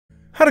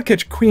How to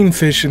catch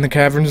queenfish in the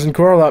Caverns and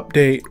Coral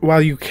update.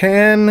 While you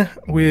can,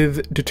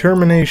 with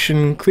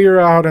determination, clear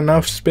out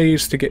enough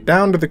space to get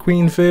down to the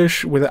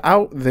queenfish,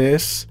 without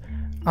this,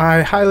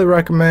 I highly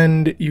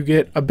recommend you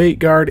get a bait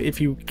guard if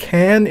you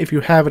can, if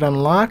you have it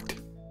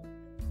unlocked.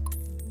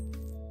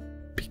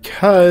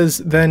 Because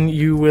then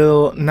you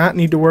will not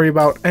need to worry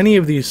about any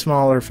of these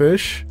smaller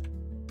fish.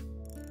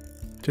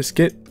 Just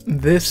get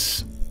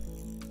this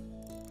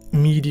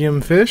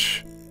medium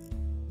fish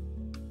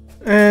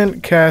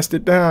and cast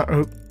it down.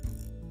 Oh.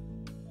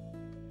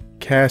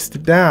 Cast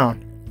it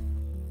down.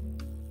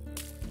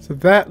 So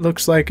that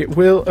looks like it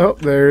will. Oh,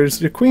 there's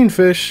the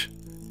queenfish.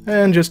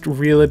 And just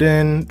reel it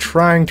in,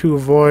 trying to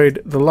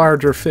avoid the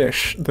larger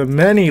fish, the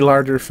many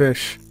larger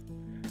fish.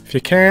 If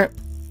you can't,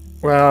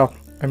 well,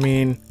 I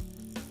mean,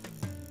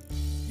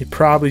 you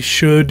probably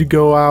should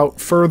go out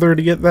further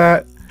to get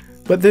that,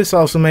 but this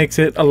also makes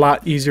it a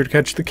lot easier to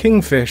catch the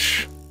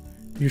kingfish.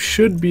 You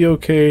should be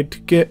okay to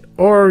get,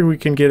 or we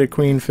can get a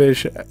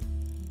queenfish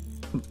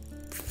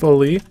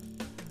fully.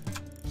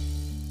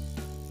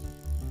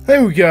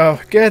 There we go,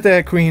 get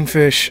that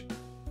queenfish.